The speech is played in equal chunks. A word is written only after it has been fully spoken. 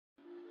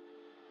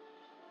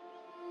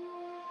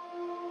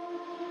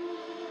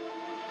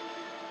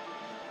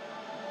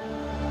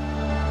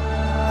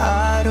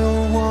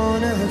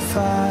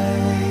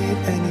fight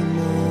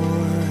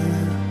anymore.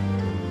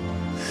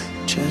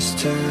 Just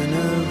turn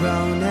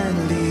around and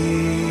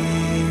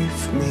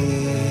leave me.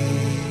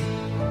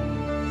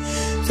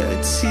 The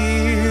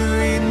tear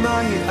in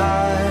my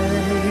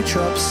eye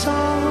drops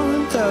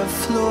on the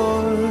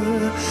floor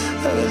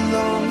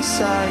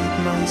alongside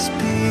my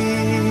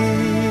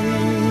speed.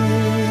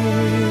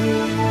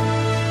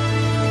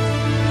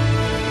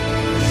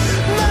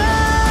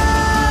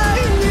 My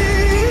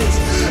knees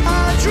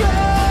are drenching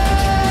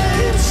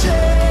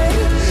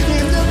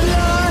in the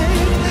blood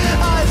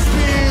I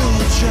spill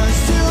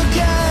just to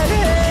get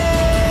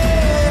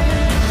in.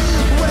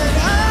 When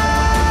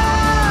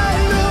I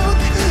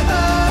look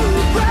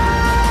around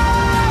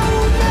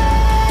me,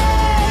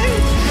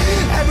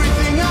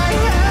 everything I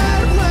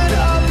had went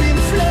up in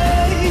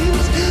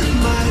flames.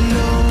 My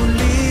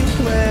lonely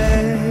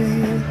way.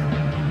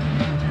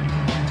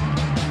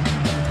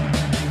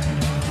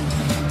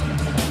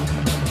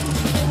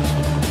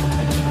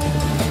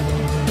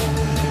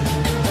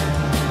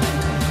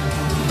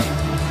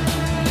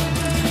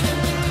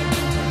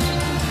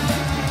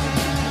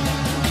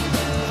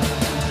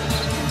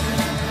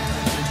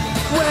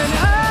 When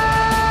I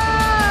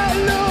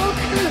look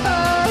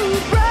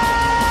around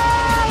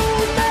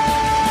me,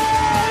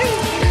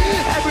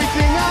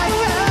 everything I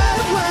had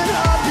went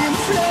up in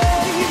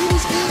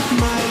flames.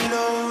 My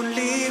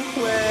lonely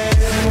way.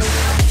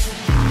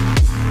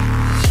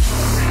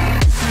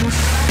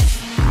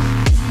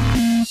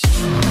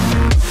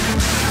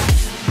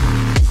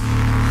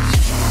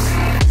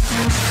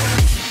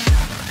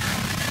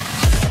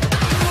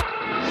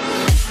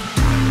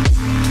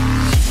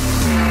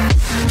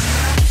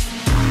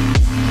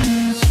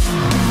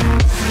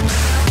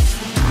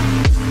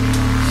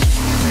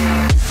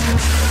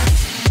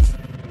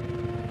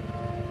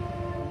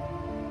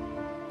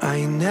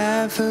 I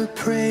never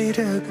pray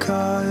to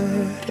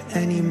God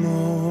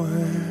anymore.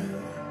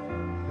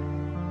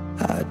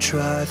 I'd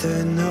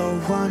rather no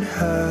one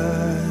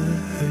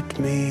hurt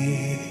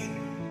me.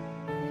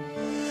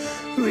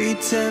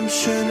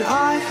 Redemption,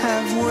 I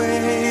have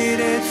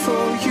waited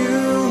for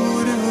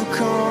you to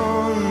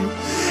come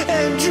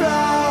and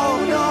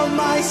drown all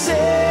my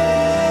sin.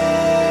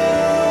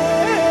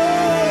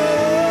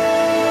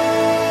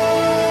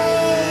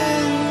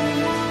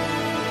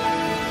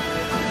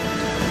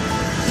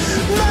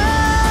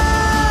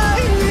 My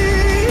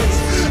knees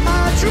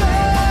are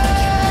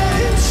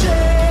drenching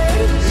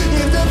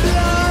in the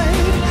blood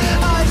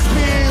I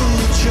spill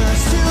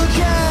just to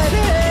get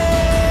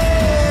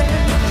in.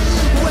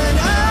 When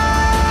I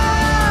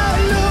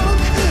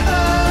look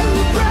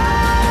around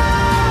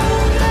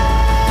me,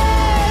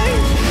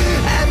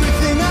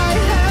 everything I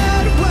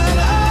had went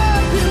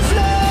up in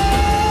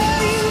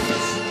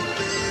flames.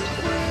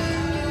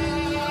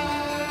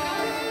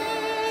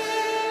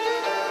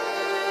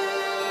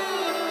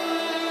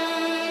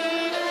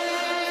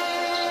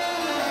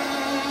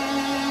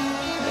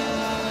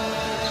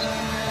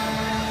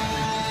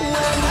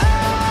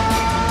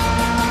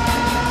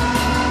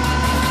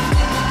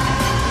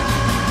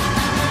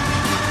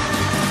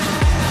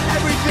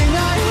 Everything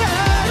I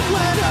had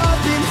went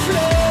up in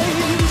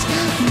flames.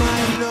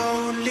 My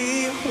lonely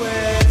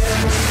way.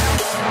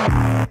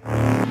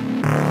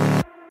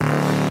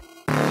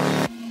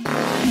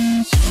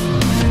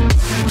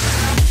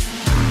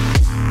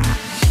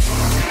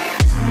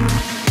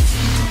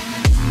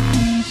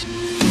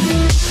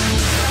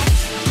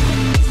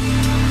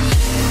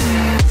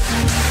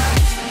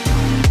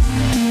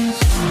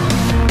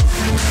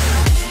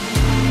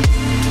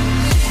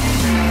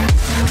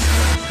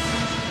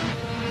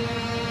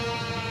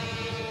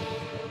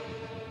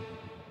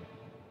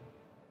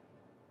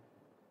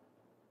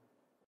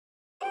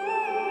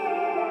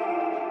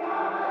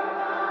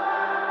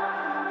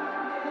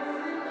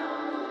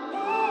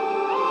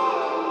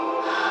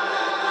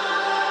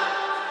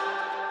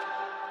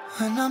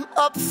 When I'm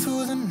up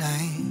through the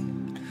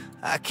night,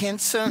 I can't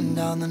turn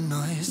down the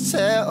noise.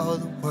 Tear all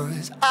the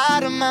worries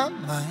out of my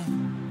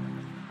mind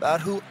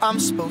about who I'm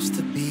supposed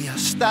to be. I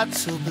start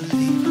to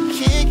believe I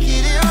can't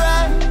get it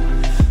right.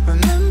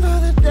 Remember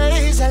the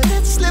days I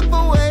let slip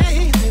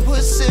away. They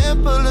were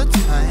simpler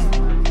times.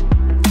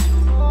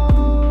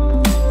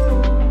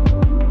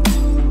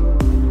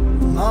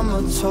 Mama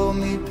told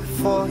me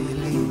before you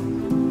leave,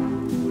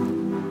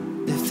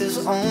 if there's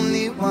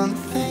only one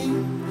thing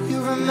you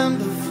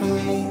remember from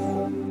me,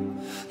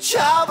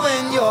 child,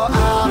 when you're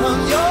out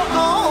on your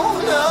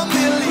own, a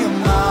million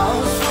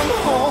miles from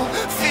home,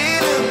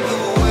 feeling the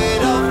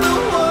weight of the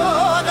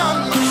world on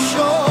your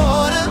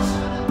shoulders.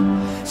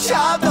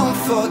 Child, don't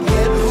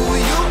forget who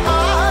you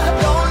are.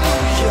 Don't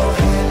lose your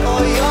head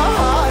or your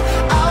heart.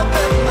 I'll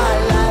bet my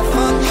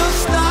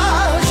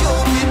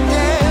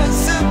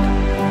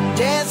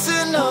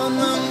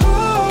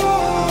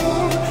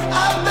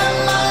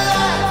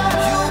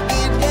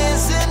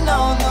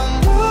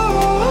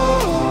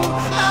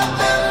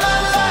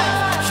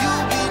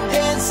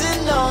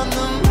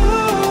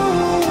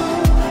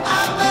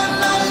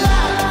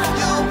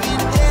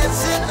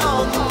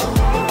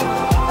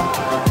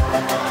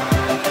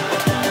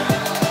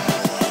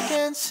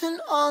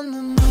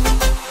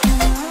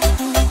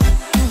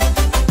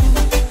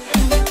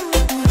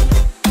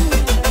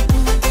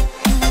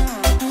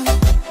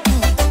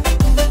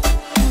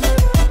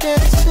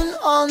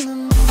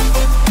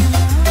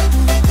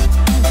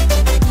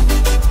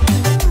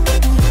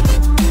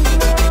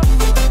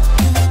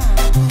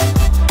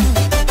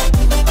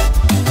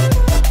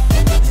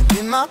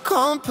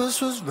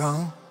purpose was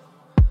wrong,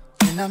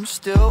 and I'm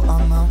still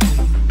on my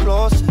way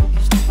closer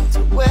to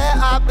where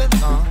I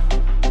belong.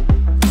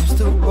 I'm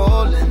still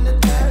rolling the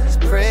dice,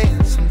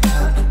 praying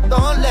sometimes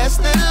don't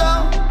last it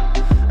long.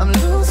 I'm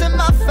losing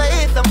my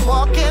faith, I'm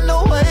walking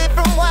away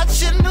from what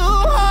you knew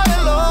all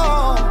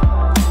along.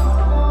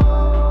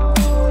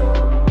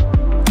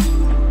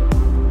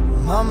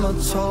 Mama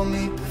told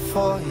me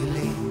before you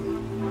leave,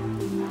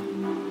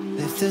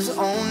 if there's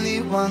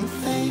only one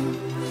thing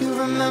you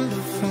remember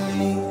from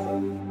me,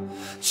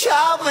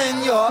 child,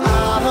 when you're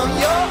out on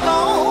your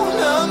own,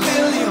 a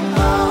million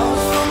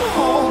miles from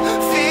home,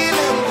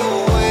 feeling the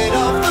weight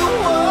of the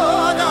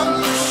world on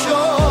your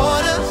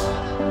shoulders.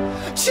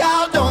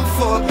 Child, don't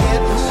forget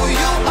who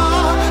you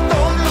are,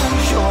 don't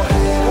lose your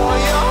head or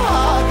your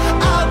heart.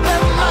 I'll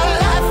bet my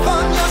life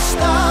on your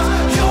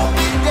stars, you'll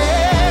be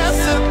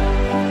dancing,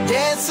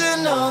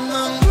 dancing on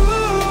the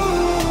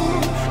moon.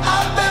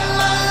 I'll bet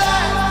my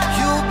life,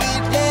 you'll be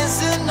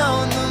dancing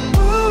on the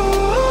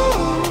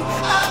moon.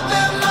 I'll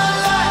bet my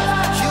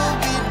life, you'll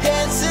be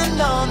dancing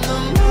on the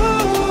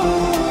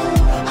moon.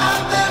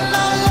 I'll bet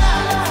my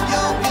life,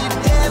 you'll be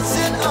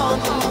dancing on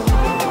the moon.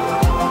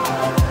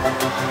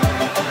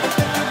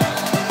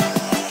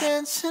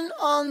 Dancing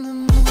on the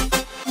moon.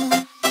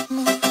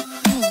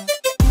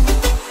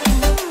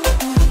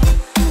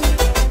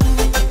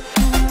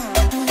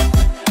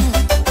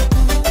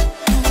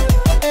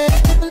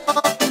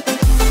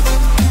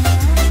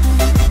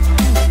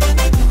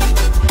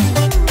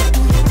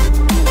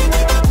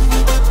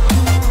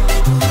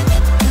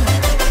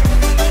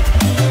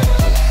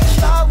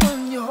 Child,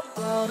 when you're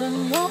out on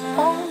your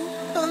own,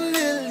 a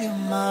million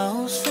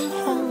miles from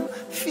home,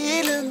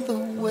 feeling the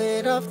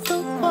weight of the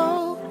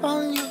world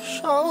on your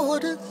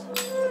shoulders.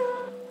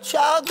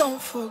 Child,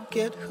 don't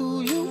forget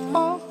who you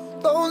are,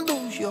 don't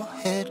lose your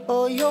head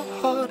or your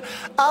heart.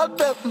 I'll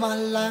bet my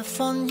life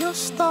on your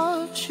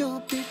stars,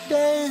 you'll be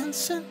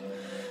dancing,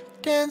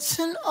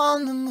 dancing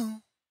on the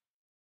moon.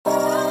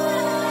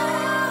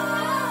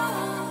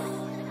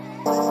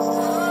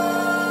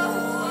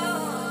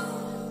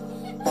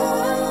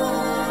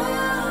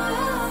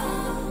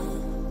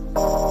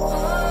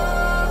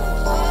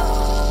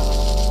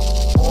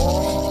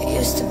 It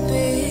used to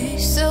be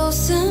so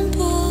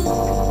simple.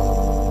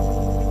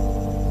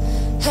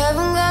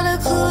 Haven't got a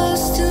clue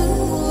as to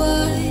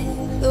why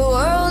the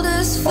world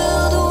is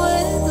filled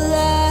with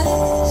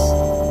lies.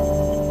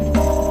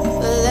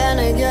 But then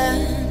again,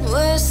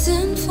 we're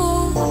sinful,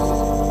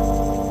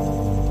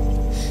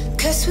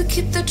 'cause we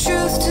keep the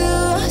truth to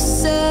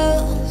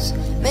ourselves.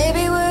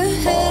 Maybe we're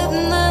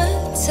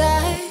hypnotized.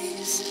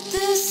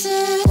 This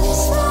is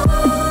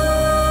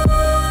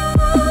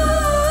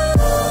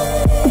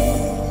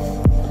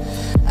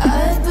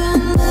I've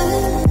been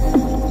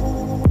living.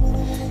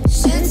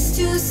 Shit's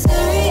too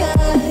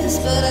serious,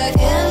 but I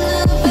can't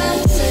help but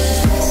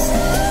resist.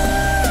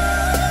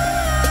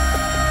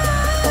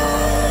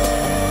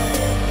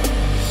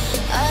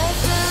 I've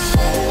been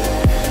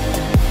living,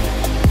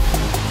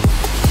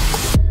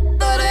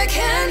 but I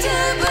can't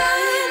help but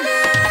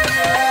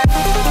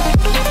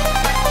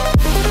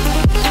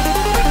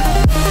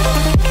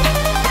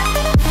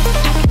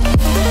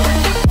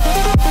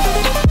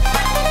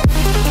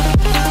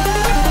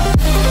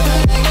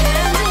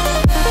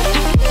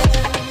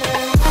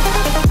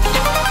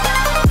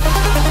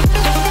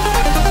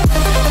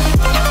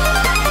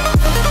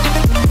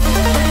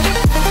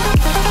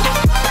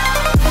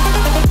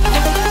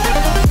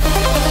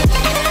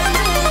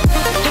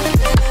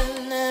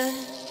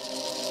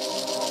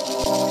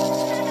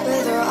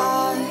with our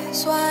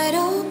eyes wide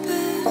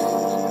open,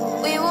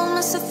 we won't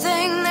miss a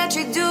thing that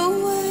you're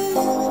doing.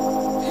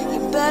 You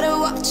better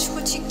watch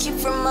what you keep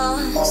from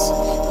us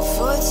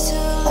before it's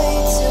too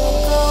late to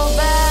go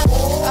back.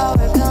 Our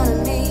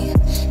economy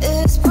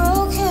is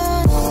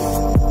broken.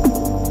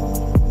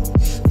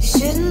 We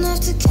shouldn't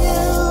have to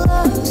kill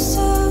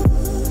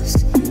ourselves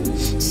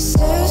to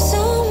serve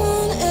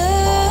someone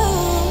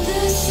else.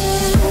 This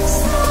is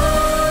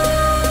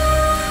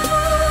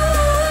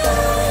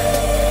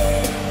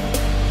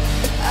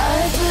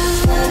I've been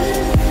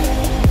living,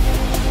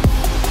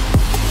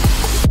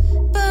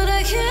 but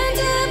I can't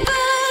help but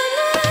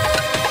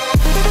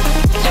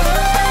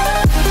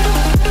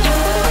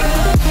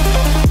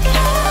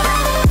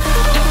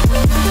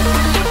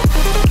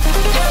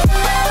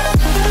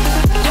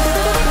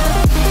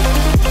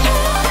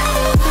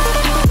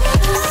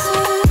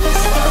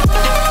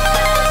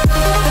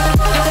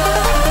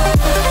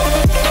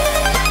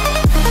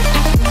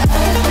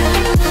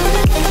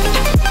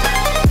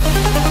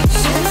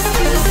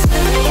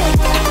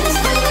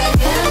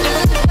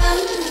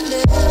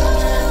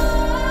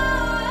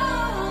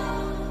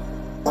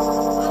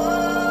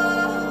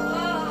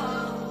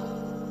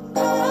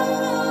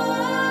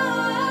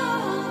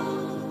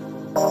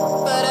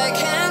but I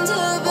can't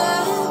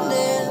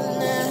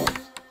abandon it.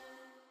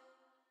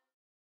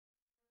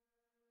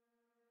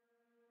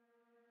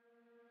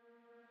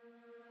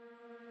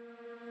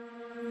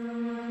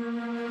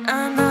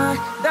 I'm not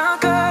the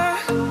girl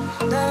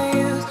that I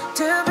used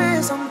to be.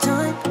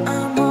 Sometimes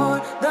I'm more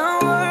than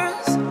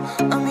words.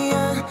 I'm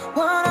beyond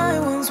what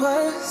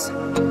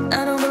words.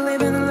 I don't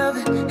believe in love.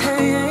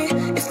 Hey,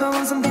 hey. If I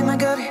want something, I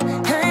got it.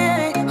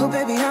 Hey, hey. Oh,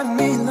 baby, I don't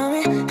need love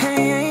me.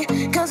 Hey,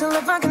 hey. Cause your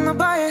love, I cannot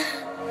buy it.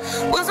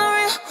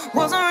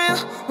 Wasn't real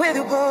with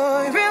you,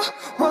 boy. Real,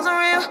 wasn't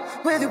real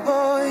with you,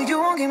 boy. You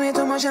won't give me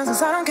too much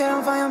chances. I don't care,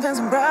 I'm fine, I'm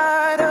fancy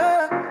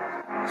brighter.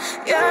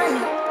 Yeah,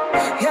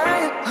 yeah,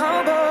 yeah.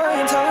 Oh, boy,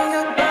 I'm telling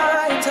you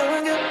goodbye, I'm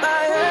telling you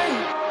goodbye. Yeah,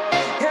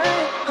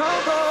 yeah. Oh,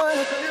 boy,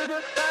 I'm telling you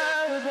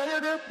goodbye, I'm telling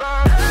you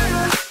goodbye.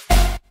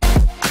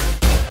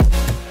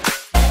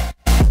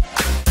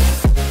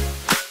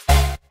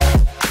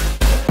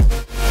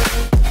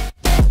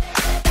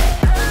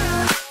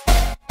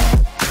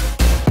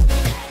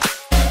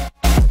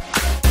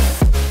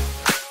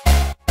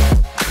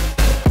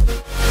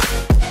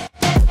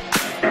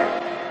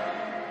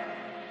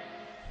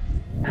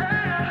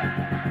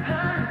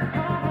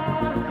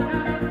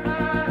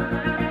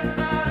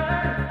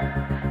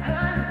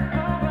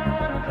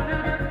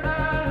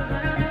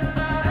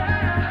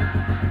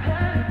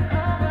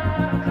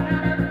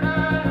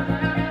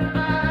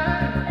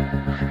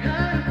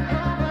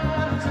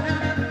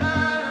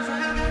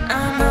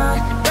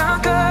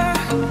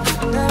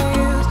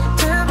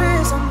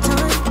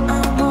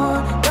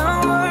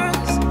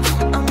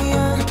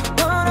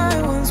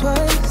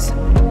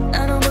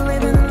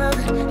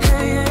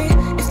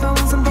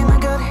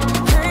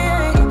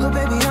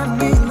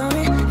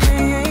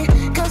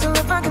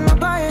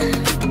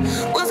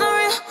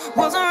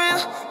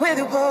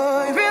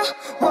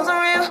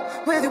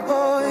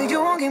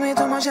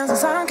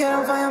 Chances I don't care,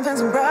 I'm fine, I'm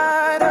fancy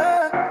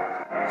brighter.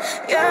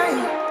 Yeah,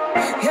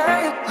 yeah,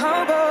 yeah.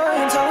 Oh boy,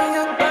 I'm telling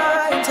you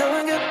goodbye, I'm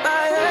telling you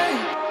goodbye.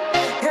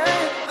 Yeah,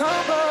 yeah.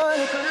 Oh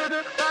boy, I'm telling you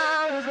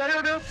goodbye, I'm telling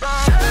you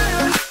goodbye.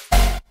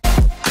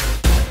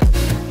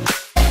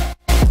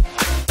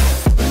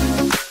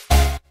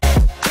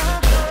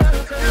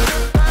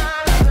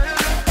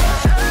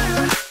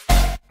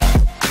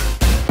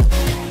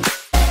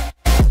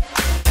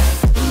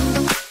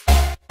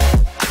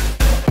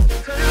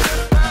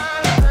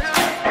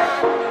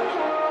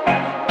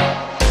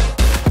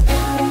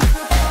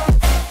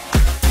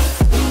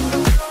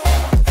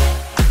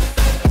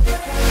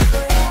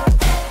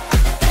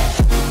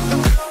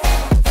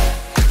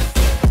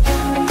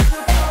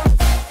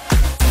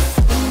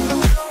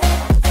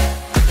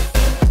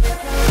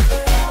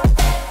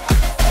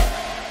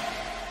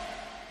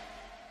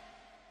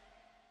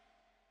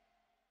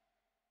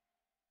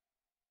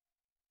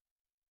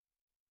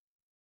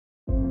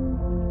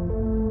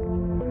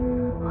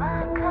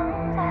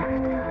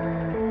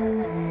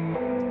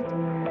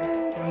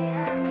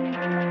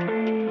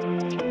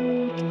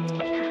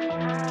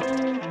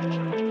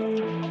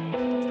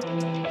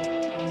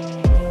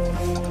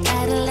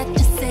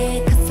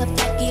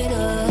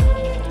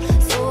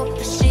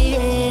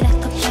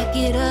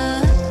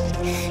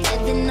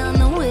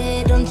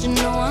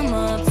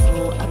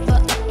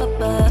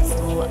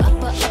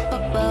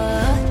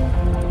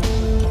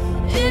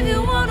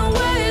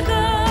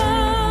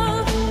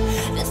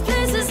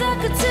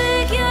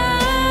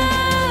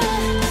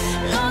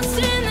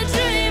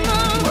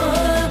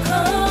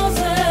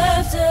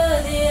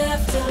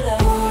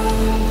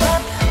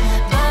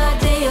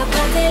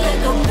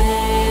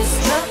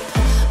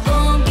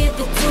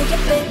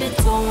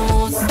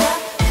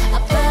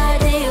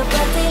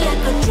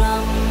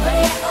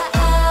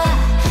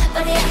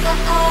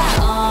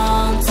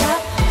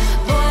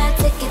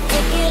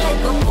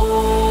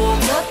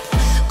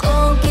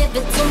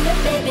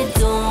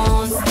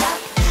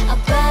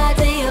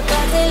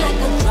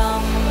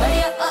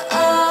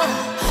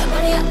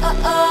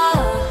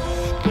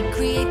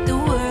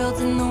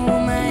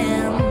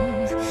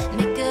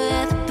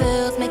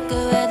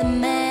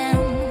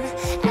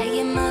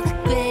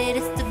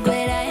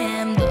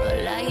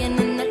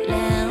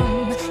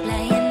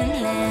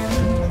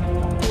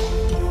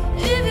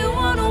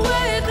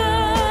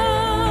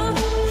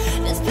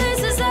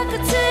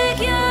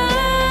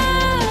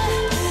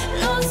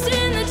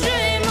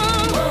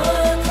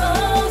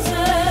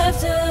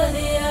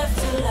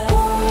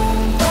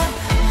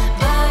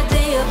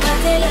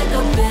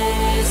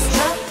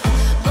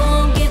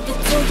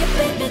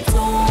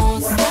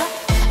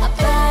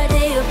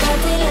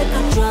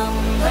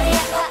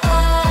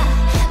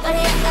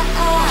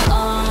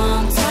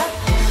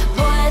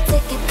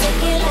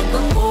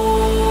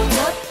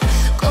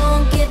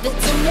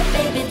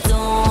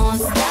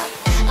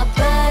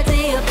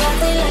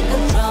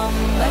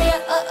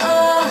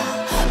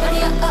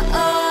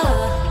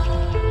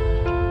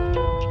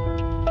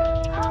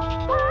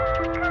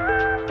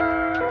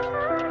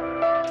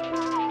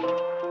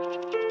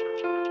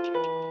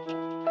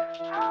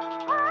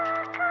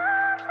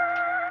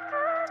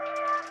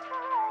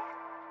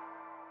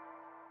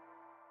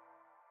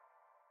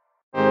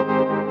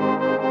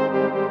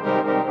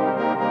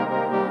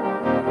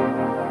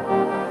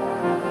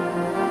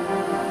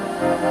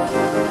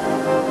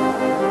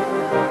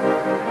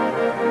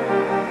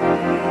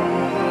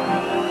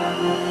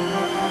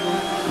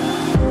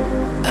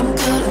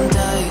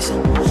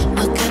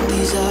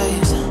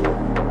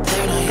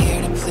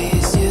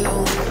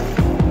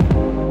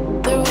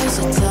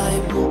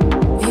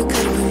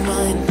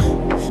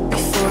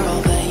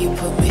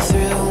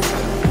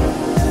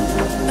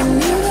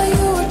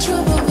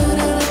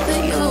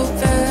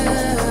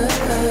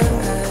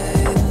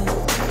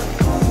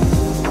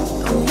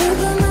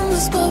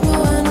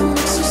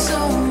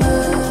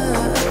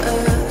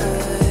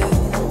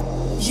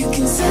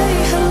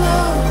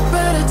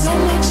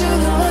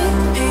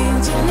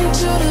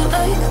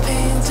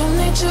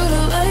 you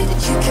to like.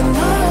 You can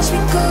watch me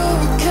go,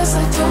 'cause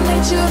I don't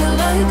need you to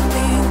like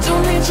me.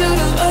 Don't need you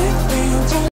to like me.